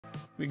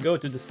we go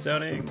to the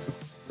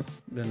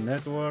settings, the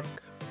network,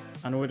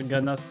 and we're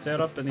gonna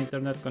set up an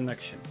internet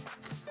connection.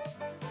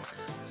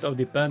 So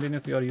depending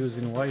if you are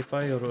using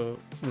Wi-Fi or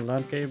a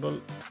LAN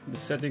cable, the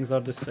settings are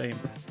the same.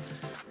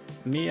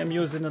 Me, I'm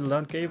using a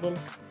LAN cable,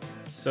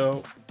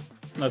 so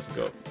let's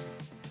go.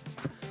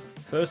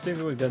 First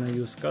thing, we're gonna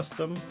use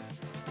custom.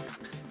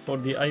 For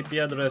the IP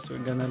address,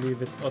 we're gonna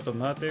leave it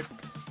automatic.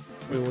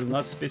 We will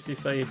not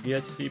specify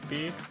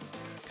DHCP.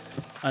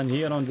 And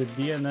here on the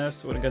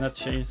DNS, we're gonna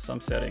change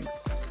some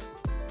settings.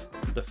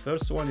 The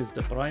first one is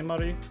the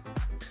primary,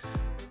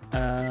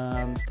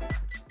 and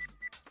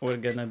we're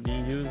gonna be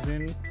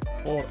using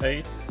 4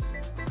 8s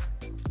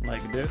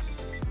like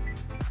this.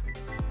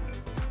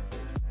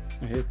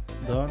 We hit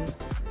done.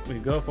 We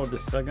go for the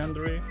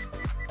secondary,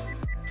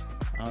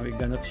 and we're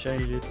gonna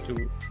change it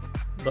to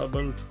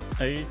double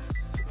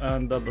 8s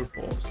and double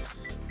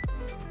 4s.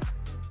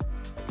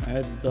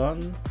 Hit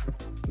done.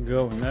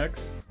 Go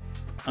next,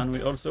 and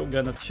we also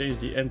gonna change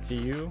the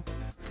MTU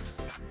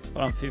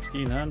from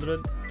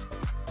 1500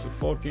 to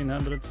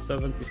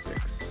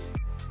 1476.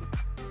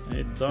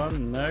 Hit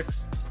done.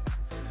 Next.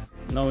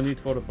 No need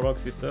for a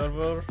proxy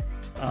server,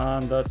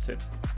 and that's it.